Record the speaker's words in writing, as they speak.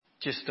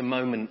just a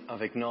moment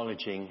of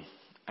acknowledging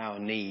our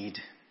need.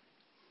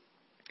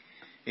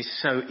 It's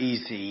so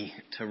easy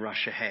to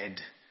rush ahead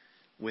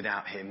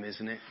without him,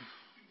 isn't it?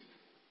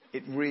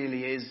 It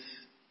really is.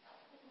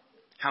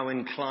 How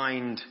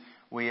inclined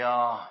we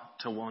are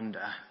to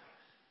wander.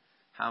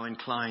 How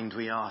inclined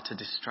we are to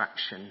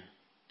distraction.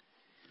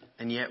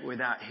 And yet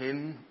without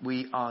him,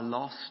 we are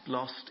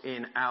lost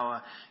in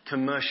our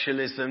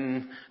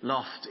commercialism,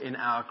 lost in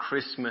our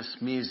Christmas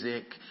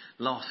music,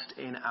 lost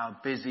in our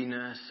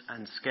busyness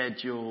and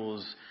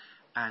schedules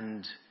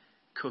and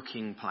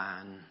cooking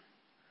plan,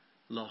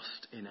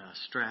 lost in our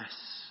stress,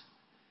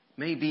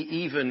 maybe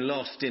even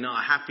lost in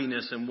our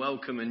happiness and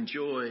welcome and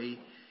joy,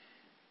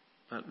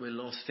 but we're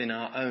lost in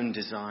our own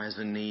desires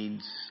and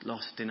needs,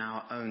 lost in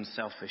our own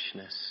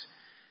selfishness,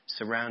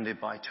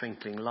 surrounded by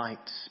twinkling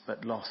lights,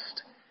 but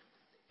lost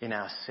in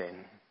our sin.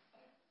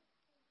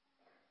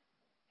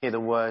 Hear the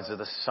words of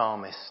the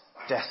psalmist,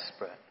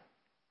 desperate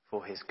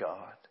for his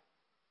God.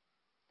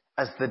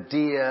 As the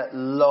deer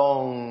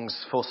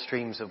longs for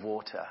streams of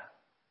water,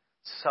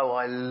 so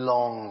I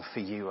long for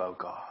you, O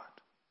God.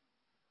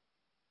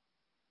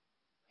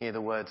 Hear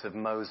the words of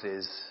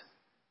Moses,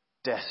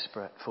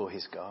 desperate for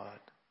his God.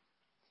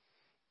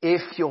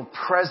 If your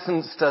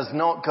presence does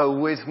not go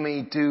with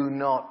me, do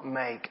not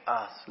make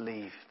us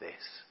leave this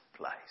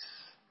place.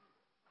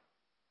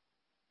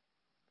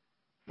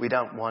 We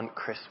don't want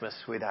Christmas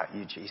without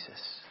you, Jesus.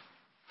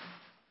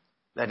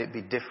 Let it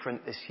be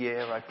different this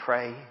year, I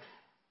pray.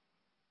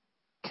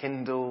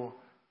 Kindle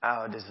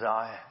our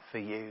desire for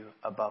you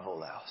above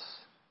all else.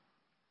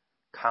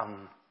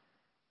 Come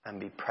and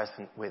be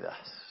present with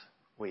us,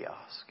 we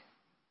ask.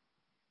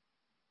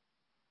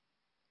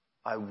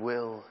 I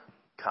will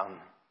come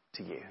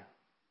to you,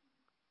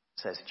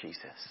 says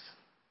Jesus.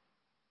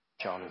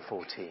 John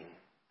 14,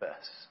 verse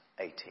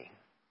 18.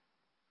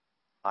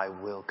 I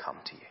will come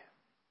to you.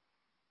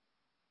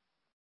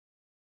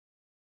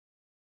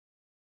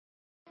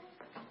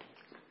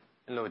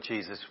 Lord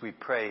Jesus, we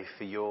pray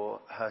for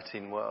your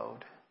hurting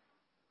world.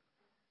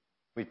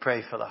 We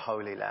pray for the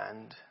Holy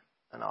Land,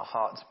 and our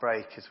hearts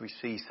break as we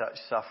see such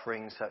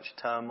suffering, such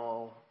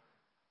turmoil,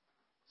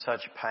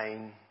 such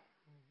pain.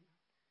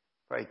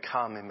 Pray,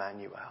 come,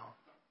 Emmanuel.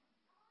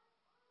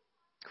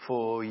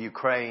 For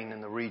Ukraine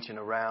and the region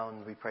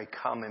around, we pray,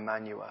 come,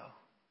 Emmanuel.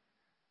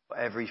 For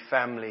every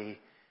family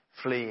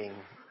fleeing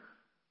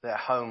their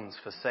homes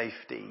for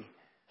safety,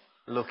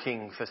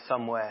 looking for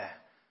somewhere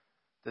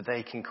that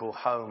they can call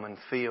home and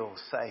feel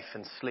safe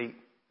and sleep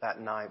that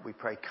night, we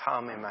pray,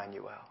 come,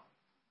 Emmanuel.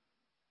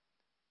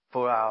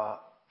 For our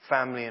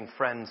family and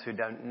friends who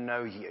don't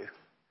know you,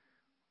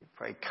 we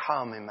pray,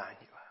 come, Emmanuel.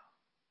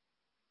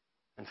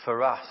 And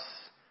for us,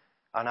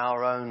 on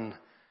our own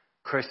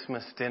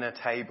Christmas dinner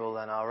table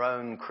and our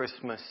own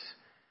Christmas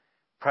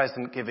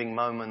present-giving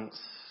moments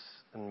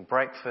and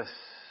breakfasts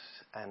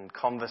and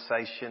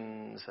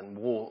conversations and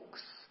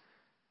walks,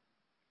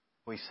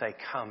 we say,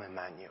 come,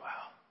 Emmanuel.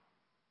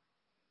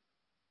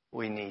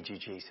 We need you,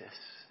 Jesus.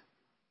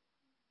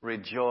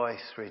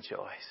 Rejoice,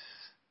 rejoice.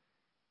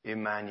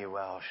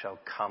 Emmanuel shall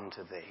come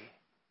to thee,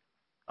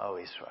 O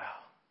Israel.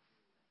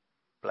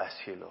 Bless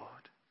you, Lord.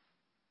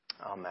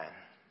 Amen.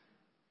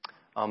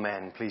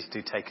 Amen. Please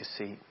do take a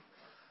seat.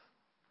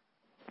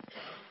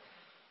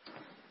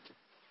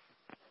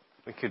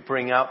 We could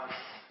bring up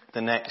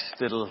the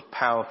next little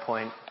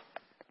PowerPoint.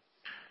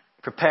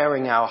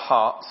 Preparing our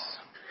hearts.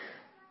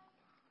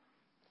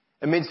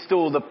 Amidst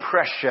all the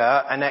pressure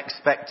and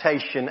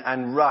expectation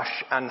and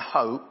rush and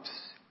hopes,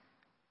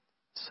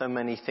 so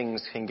many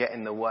things can get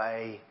in the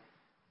way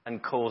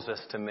and cause us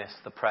to miss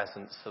the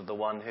presence of the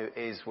one who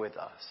is with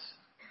us.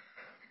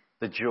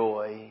 The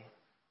joy,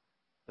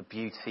 the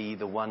beauty,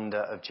 the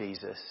wonder of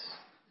Jesus.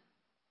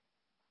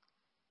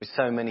 With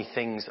so many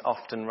things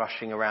often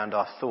rushing around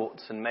our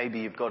thoughts, and maybe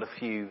you've got a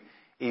few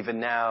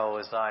even now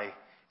as I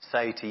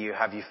say to you,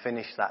 have you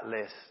finished that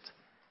list?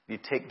 Have you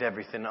ticked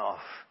everything off?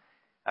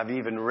 Have you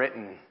even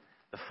written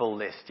the full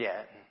list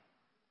yet?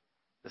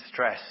 The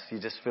stress,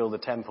 you just feel the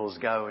temples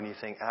go and you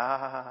think,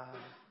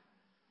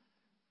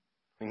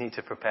 we need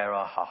to prepare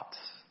our hearts.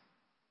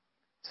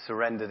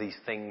 Surrender these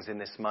things in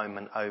this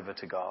moment over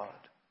to God.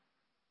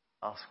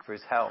 Ask for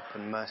his help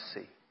and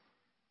mercy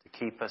to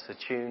keep us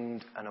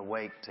attuned and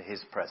awake to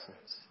his presence.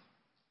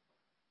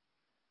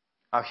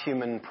 Our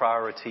human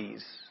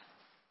priorities,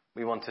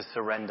 we want to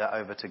surrender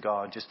over to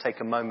God. Just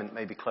take a moment,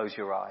 maybe close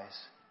your eyes.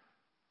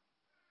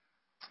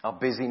 Our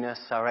busyness,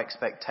 our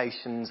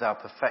expectations, our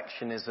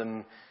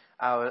perfectionism,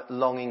 our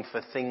longing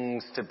for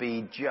things to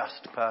be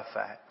just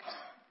perfect.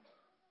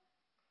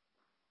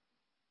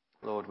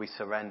 Lord, we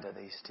surrender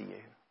these to you.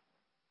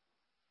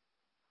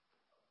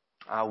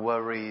 Our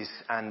worries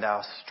and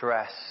our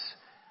stress,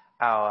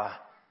 our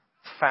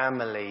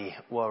family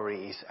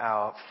worries,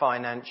 our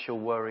financial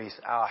worries,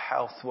 our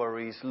health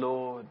worries,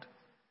 Lord,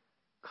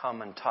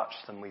 come and touch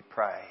them, we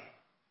pray.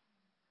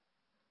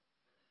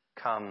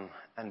 Come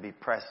and be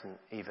present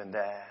even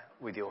there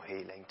with your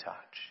healing touch.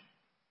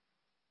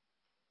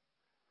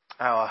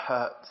 Our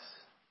hurts,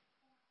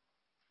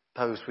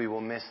 those we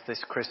will miss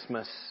this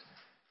Christmas,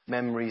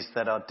 memories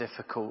that are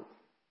difficult,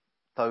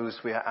 those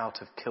we are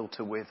out of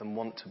kilter with and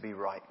want to be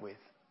right with.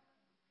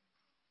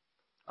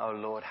 Oh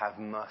Lord, have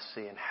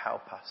mercy and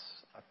help us,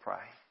 I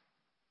pray.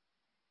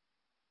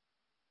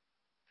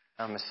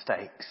 Our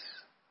mistakes,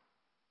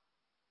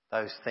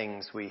 those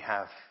things we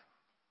have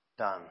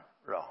done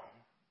wrong,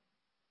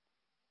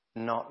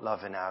 not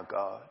loving our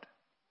God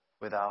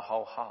with our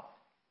whole heart,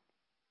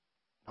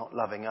 not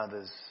loving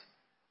others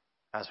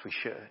as we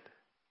should,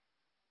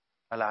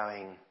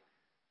 allowing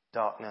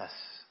darkness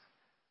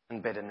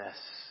and bitterness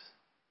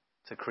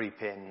to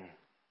creep in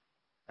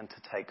and to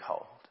take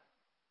hold.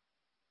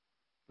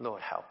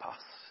 Lord, help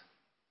us.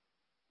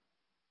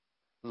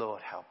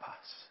 Lord, help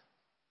us.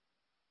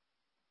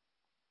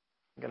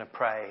 I'm going to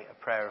pray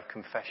a prayer of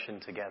confession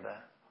together.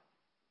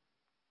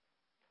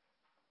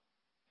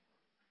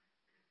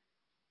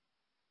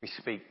 We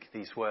speak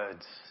these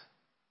words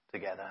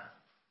together.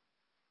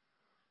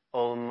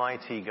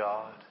 Almighty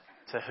God,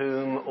 to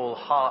whom all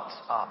hearts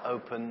are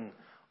open,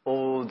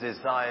 all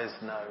desires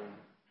known,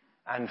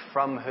 and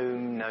from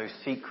whom no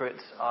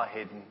secrets are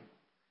hidden,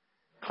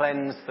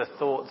 cleanse the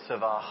thoughts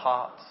of our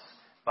hearts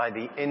by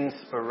the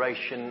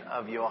inspiration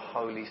of your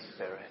Holy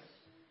Spirit,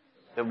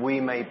 that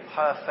we may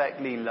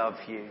perfectly love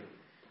you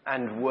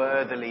and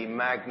worthily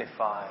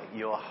magnify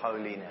your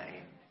holy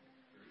name.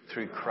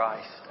 Through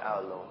Christ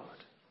our Lord.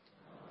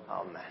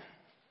 Amen.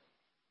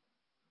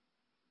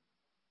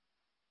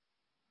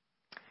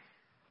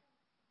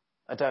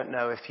 I don't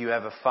know if you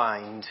ever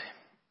find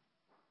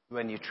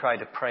when you try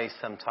to pray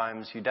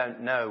sometimes you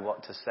don't know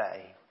what to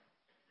say.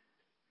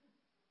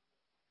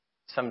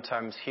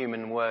 Sometimes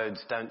human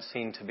words don't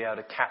seem to be able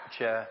to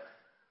capture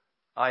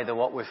either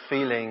what we're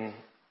feeling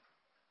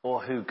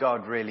or who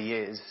God really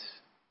is.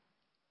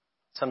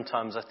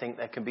 Sometimes I think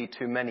there can be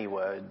too many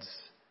words.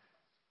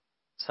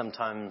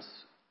 Sometimes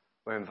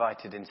we're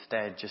invited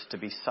instead just to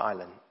be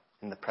silent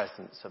in the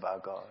presence of our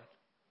God.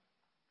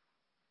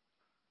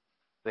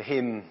 The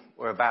hymn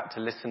we're about to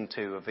listen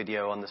to, a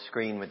video on the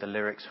screen with the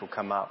lyrics will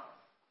come up,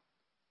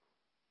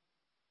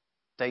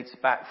 dates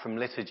back from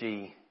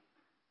liturgy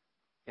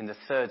in the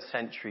 3rd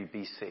century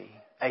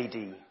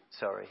AD,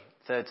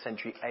 3rd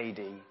century AD,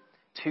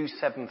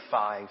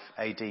 275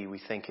 AD we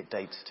think it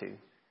dates to.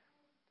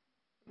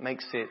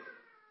 Makes it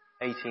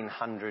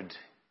 1800,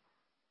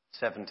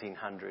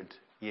 1700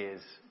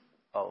 years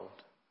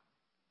old.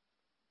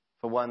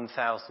 For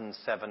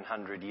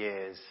 1,700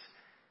 years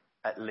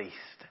at least,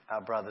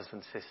 our brothers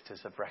and sisters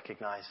have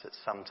recognized that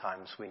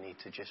sometimes we need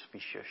to just be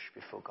shush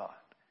before God.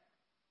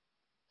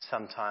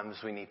 Sometimes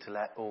we need to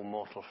let all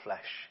mortal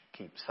flesh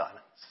keep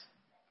silence.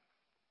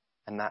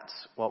 And that's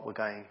what we're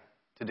going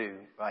to do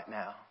right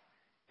now.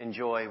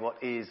 Enjoy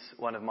what is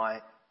one of my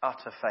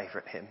utter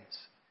favorite hymns.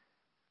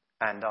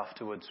 And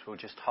afterwards we'll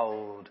just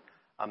hold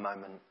a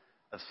moment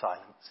of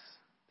silence.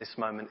 This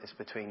moment is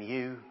between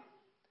you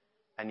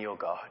and your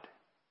God.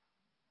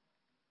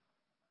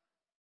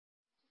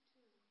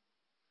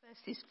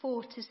 Verses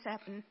 4 to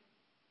 7.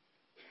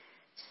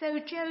 So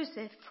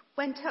Joseph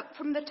went up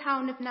from the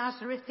town of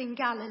Nazareth in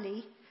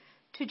Galilee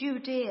to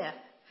Judea,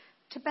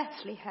 to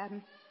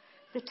Bethlehem,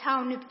 the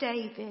town of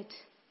David,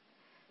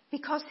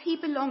 because he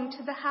belonged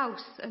to the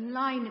house and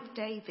line of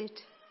David.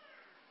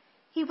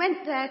 He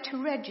went there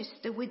to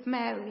register with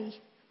Mary,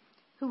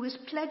 who was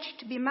pledged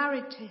to be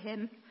married to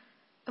him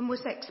and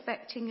was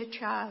expecting a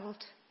child.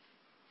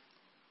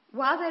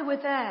 While they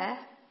were there,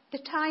 the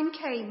time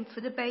came for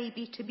the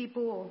baby to be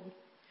born,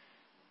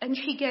 and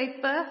she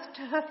gave birth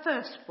to her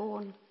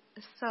firstborn,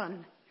 a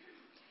son.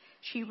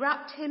 She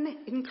wrapped him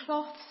in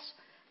cloths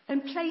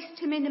and placed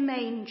him in a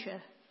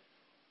manger,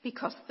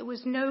 because there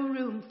was no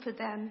room for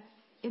them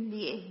in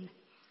the inn.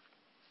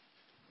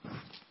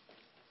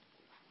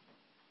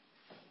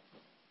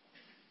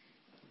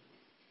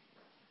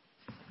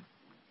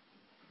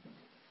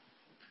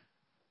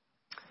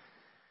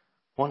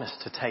 I want us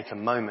to take a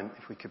moment,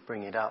 if we could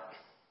bring it up,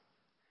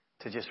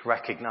 to just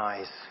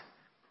recognize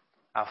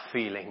our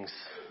feelings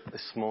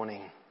this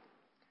morning.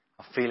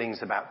 Our feelings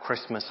about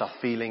Christmas, our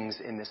feelings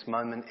in this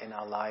moment in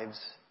our lives.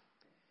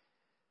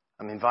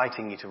 I'm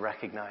inviting you to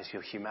recognize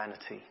your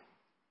humanity.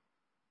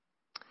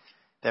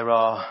 There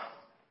are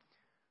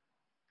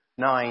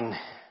 9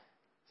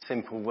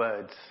 simple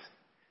words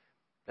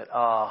that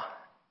are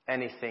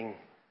anything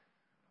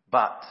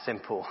but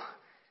simple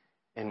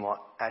in what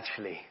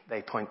actually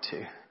they point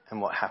to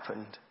and what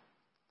happened.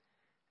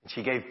 And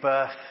she gave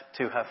birth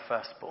to her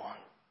firstborn,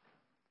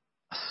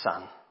 a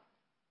son.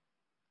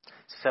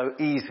 So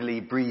easily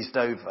breezed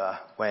over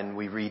when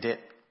we read it.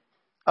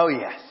 Oh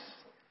yes,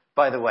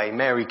 by the way,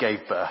 Mary gave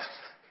birth.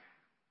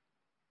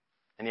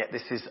 And yet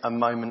this is a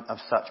moment of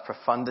such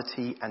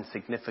profundity and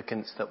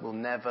significance that we'll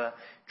never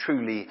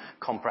truly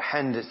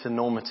comprehend its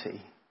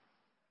enormity.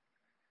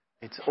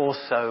 It's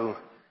also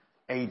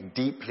a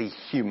deeply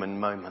human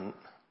moment.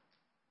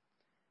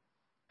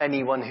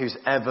 Anyone who's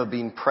ever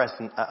been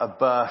present at a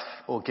birth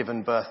or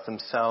given birth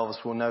themselves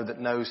will know that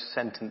no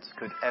sentence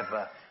could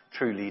ever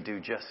truly do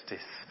justice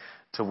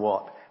to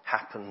what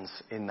happens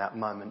in that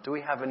moment. Do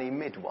we have any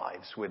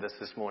midwives with us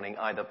this morning,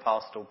 either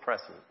past or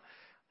present?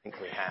 think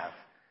we have.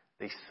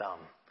 At least some.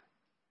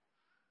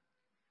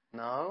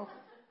 No?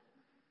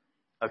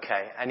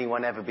 Okay.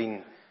 Anyone ever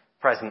been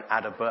present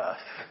at a birth?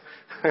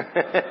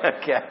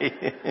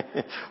 Okay.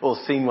 Or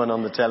seen one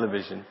on the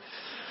television?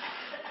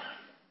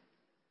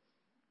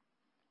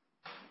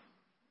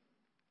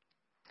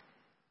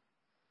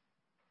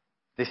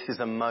 This is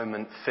a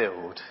moment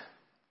filled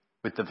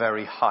with the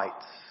very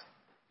heights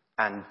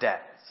and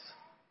depths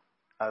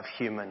of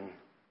human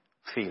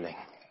feeling.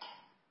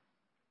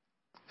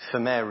 For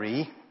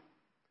Mary,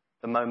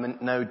 the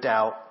moment no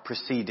doubt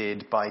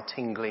preceded by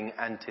tingling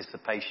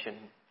anticipation.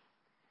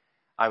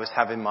 I was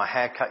having my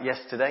hair cut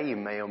yesterday, you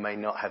may or may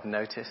not have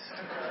noticed.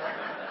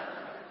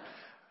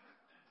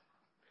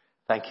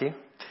 Thank you.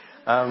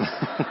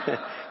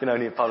 Can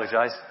only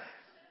apologise.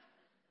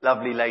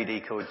 Lovely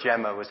lady called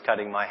Gemma was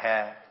cutting my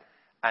hair,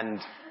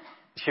 and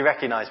she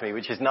recognised me,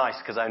 which is nice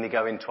because I only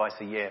go in twice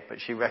a year, but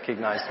she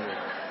recognised me.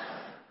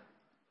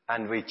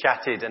 And we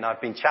chatted, and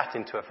I've been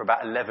chatting to her for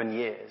about 11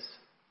 years,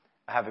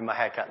 having my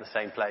hair cut in the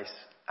same place.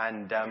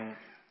 And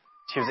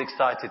she was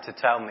excited to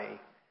tell me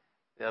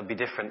it'll be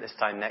different this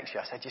time next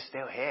year. I said, you're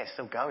still here,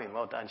 still going,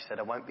 well done. She said,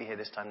 I won't be here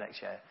this time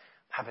next year. I'm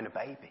having a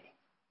baby.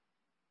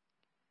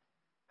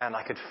 And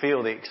I could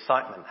feel the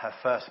excitement, her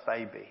first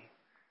baby,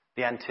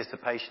 the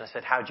anticipation. I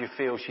said, how do you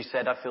feel? She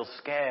said, I feel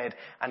scared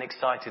and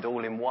excited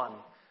all in one.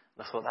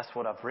 And I thought, that's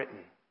what I've written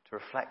to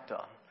reflect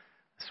on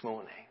this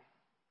morning.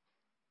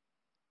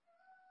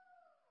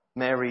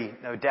 Mary,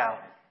 no doubt,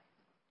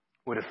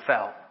 would have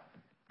felt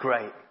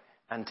great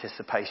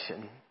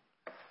anticipation.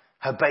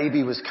 Her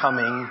baby was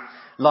coming.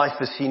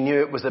 Life as she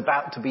knew it was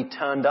about to be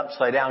turned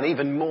upside down,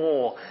 even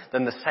more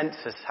than the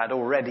census had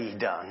already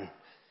done.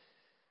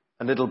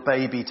 A little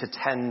baby to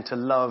tend, to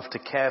love, to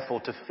care for,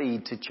 to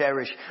feed, to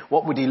cherish.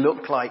 What would he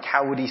look like?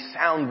 How would he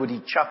sound? Would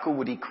he chuckle?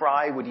 Would he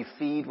cry? Would he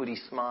feed? Would he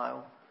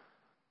smile?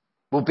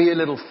 We'll be a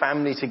little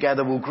family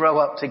together. We'll grow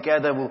up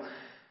together.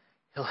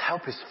 He'll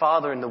help his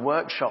father in the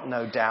workshop,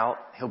 no doubt.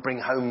 He'll bring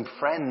home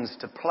friends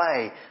to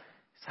play.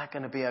 Is that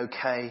going to be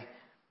okay?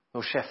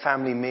 We'll share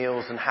family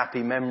meals and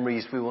happy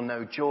memories. We will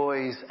know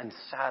joys and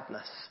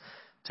sadness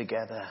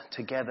together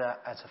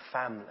as a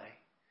family.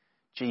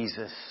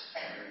 Jesus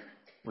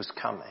was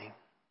coming.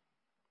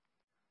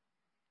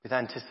 With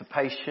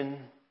anticipation,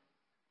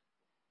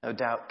 no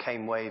doubt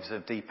came waves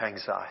of deep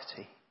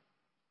anxiety.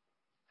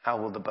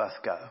 How will the birth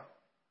go?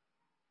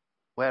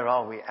 Where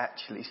are we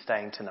actually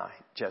staying tonight,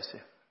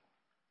 Joseph?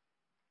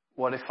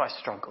 What if I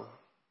struggle?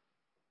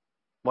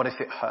 What if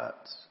it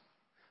hurts?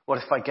 What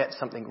if I get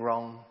something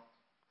wrong?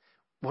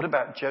 What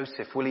about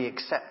Joseph? Will he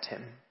accept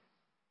him?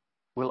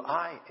 Will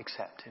I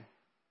accept him?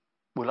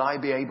 Will I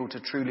be able to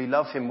truly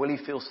love him? Will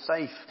he feel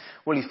safe?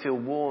 Will he feel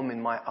warm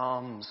in my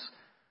arms?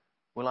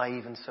 Will I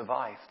even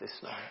survive this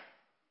night?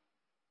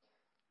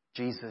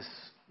 Jesus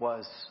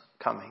was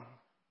coming.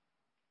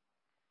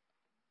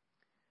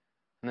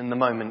 And then the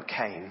moment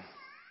came,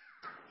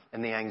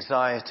 and the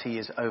anxiety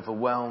is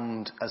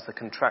overwhelmed as the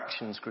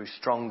contractions grew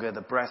stronger,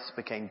 the breaths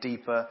became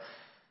deeper,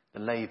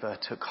 the labour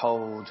took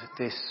hold.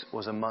 This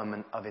was a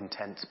moment of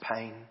intense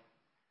pain,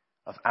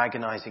 of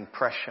agonizing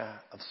pressure,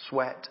 of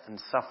sweat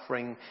and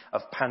suffering,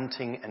 of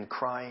panting and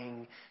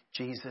crying.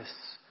 Jesus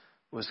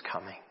was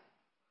coming.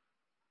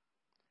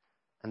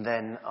 And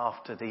then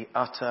after the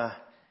utter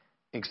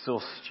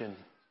exhaustion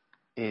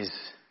is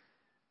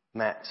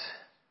met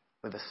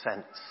with a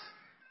sense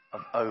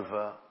of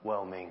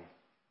overwhelming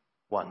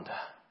wonder.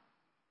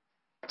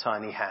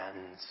 Tiny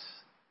hands,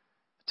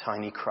 a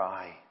tiny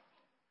cry,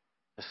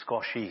 a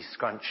squashy,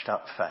 scrunched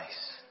up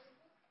face,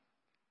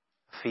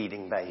 a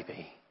feeding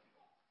baby,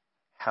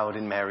 held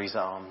in Mary's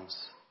arms,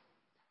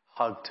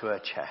 hugged to her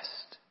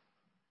chest.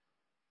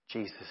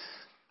 Jesus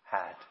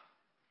had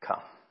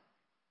come.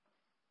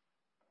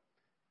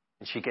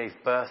 And she gave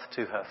birth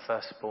to her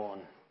firstborn,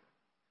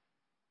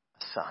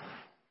 a son.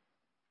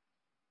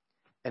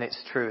 In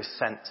its truest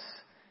sense,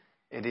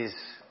 it is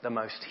the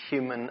most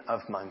human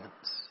of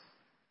moments.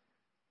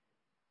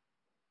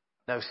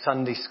 No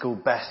Sunday school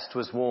best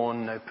was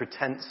worn, no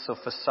pretense or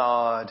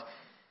facade.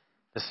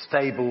 The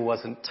stable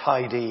wasn't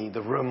tidy,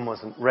 the room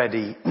wasn't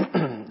ready.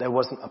 There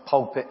wasn't a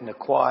pulpit and a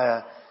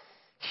choir.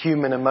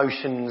 Human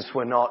emotions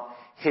were not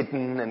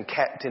hidden and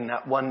kept in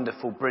that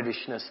wonderful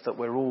Britishness that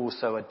we're all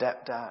so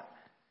adept at.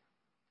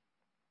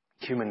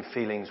 Human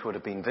feelings would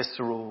have been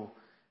visceral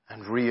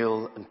and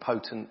real and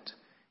potent.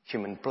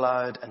 Human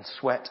blood and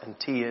sweat and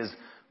tears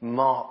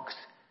marked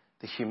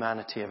the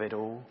humanity of it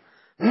all.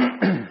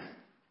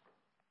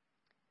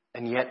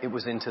 And yet it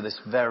was into this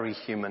very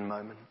human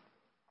moment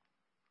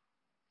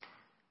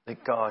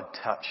that God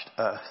touched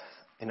earth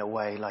in a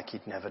way like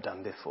he'd never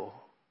done before.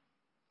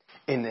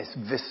 In this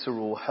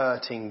visceral,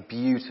 hurting,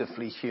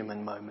 beautifully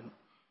human moment,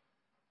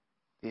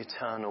 the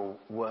eternal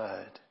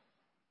Word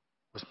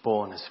was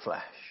born as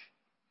flesh.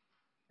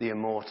 The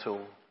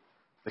immortal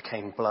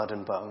became blood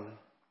and bone.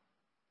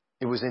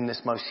 It was in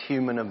this most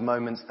human of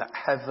moments that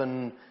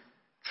heaven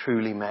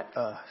truly met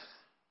earth.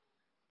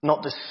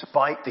 Not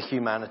despite the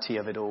humanity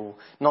of it all,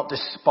 not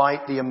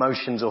despite the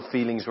emotions or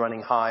feelings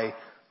running high,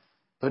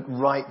 but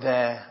right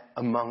there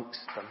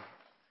amongst them.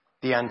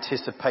 The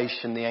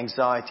anticipation, the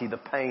anxiety, the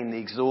pain, the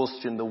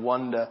exhaustion, the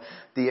wonder.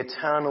 The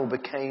eternal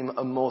became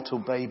a mortal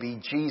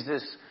baby.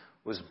 Jesus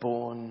was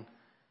born.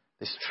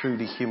 This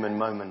truly human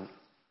moment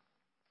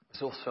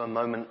was also a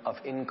moment of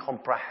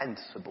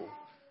incomprehensible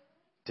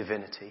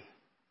divinity.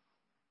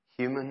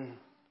 Human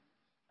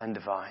and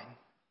divine.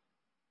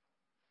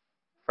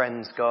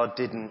 Friends, God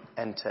didn't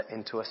enter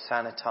into a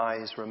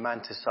sanitized,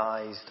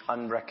 romanticized,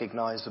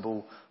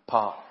 unrecognizable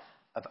part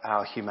of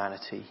our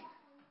humanity.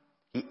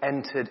 He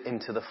entered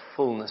into the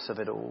fullness of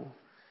it all,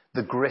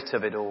 the grit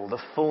of it all,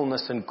 the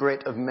fullness and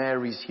grit of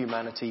Mary's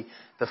humanity,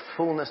 the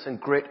fullness and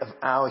grit of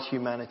our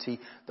humanity,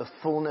 the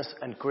fullness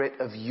and grit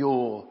of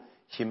your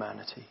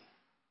humanity.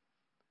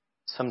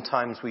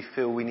 Sometimes we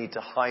feel we need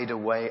to hide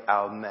away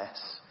our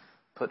mess,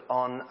 put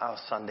on our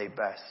Sunday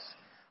best,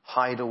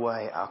 hide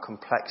away our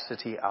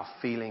complexity, our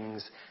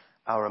feelings,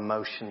 our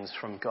emotions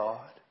from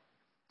God,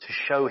 to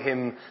show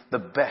him the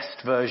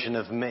best version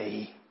of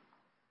me.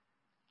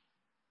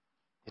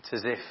 It's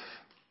as if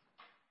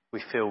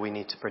we feel we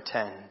need to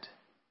pretend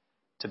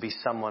to be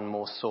someone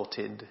more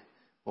sorted,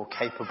 more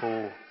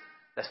capable,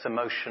 less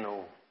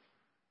emotional,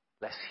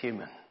 less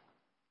human.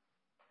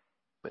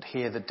 But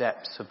hear the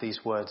depths of these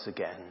words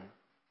again.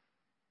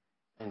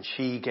 And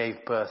she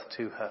gave birth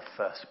to her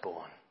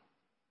firstborn,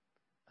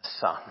 a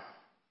son.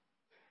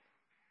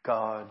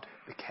 God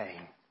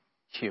became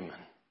human,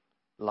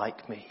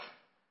 like me,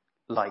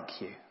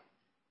 like you.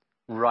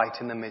 Right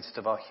in the midst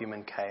of our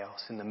human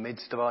chaos, in the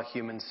midst of our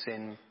human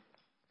sin,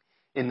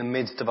 in the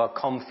midst of our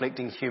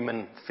conflicting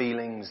human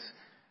feelings,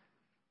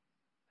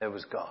 there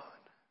was God,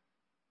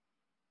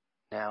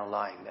 now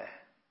lying there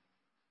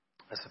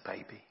as a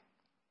baby.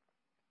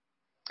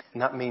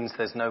 And that means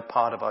there's no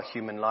part of our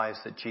human lives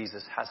that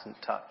Jesus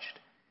hasn't touched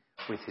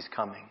with his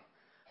coming.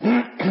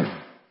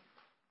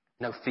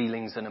 No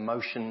feelings and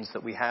emotions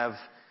that we have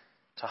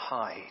to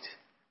hide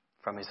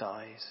from his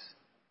eyes.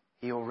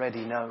 He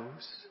already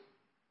knows.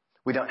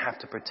 We don't have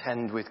to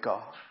pretend with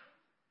God.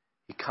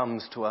 He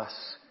comes to us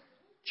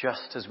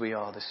just as we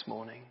are this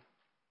morning,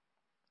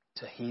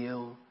 to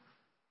heal,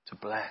 to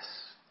bless,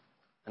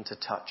 and to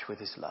touch with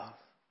his love.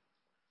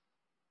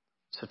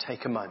 So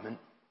take a moment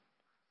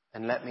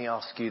and let me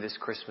ask you this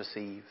Christmas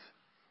Eve,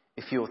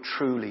 if you're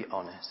truly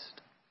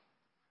honest,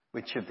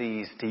 which of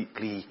these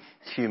deeply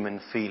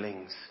human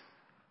feelings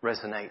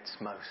resonates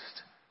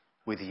most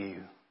with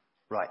you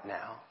right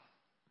now?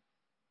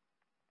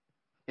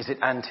 Is it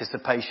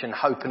anticipation,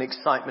 hope and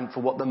excitement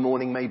for what the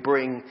morning may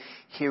bring?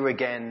 Here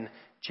again,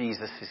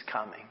 Jesus is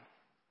coming.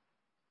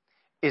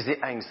 Is it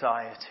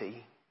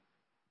anxiety?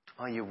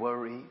 Are you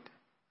worried?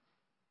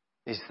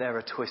 Is there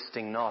a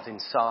twisting knot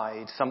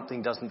inside?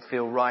 Something doesn't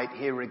feel right.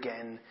 Here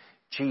again,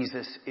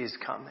 Jesus is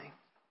coming.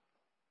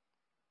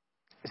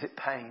 Is it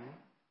pain?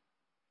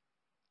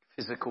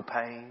 Physical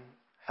pain,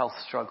 health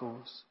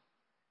struggles,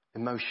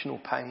 emotional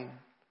pain,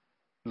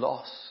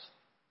 loss,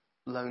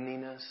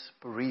 loneliness,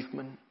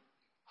 bereavement,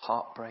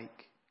 heartbreak?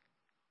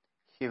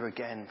 Here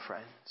again,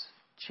 friends,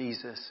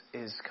 Jesus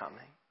is coming.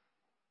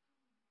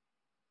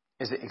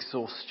 Is it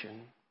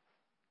exhaustion?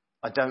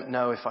 I don't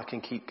know if I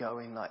can keep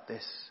going like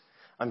this.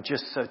 I'm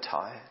just so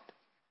tired.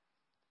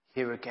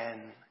 Here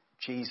again,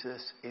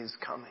 Jesus is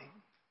coming.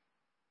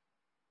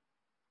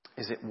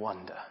 Is it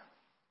wonder?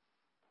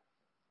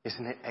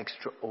 Isn't it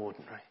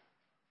extraordinary?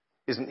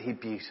 Isn't he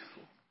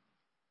beautiful?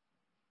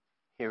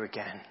 Here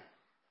again,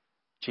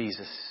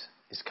 Jesus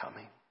is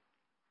coming.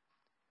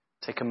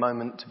 Take a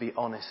moment to be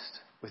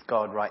honest with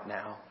God right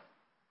now.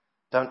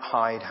 Don't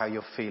hide how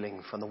you're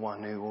feeling from the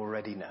one who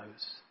already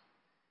knows.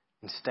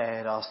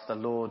 Instead, ask the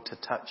Lord to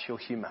touch your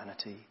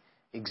humanity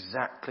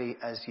exactly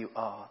as you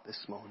are this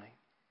morning.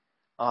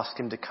 Ask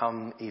him to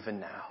come even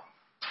now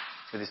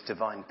with his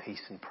divine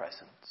peace and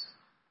presence.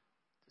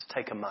 Just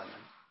take a moment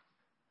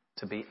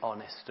to be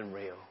honest and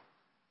real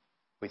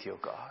with your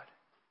God.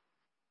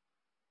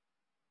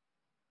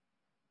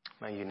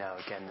 May you know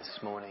again this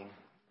morning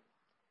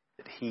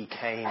that he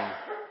came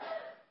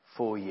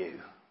for you.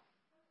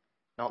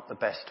 Not the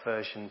best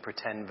version,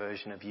 pretend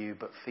version of you,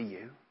 but for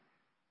you.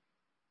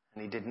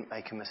 And he didn't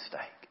make a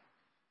mistake.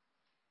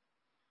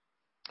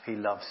 He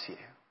loves you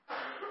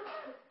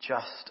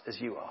just as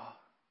you are.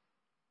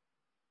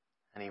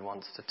 And he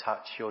wants to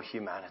touch your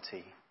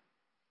humanity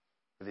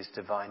with his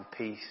divine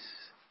peace,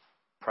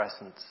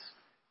 presence,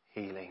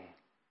 healing,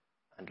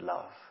 and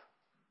love,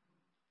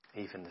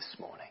 even this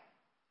morning.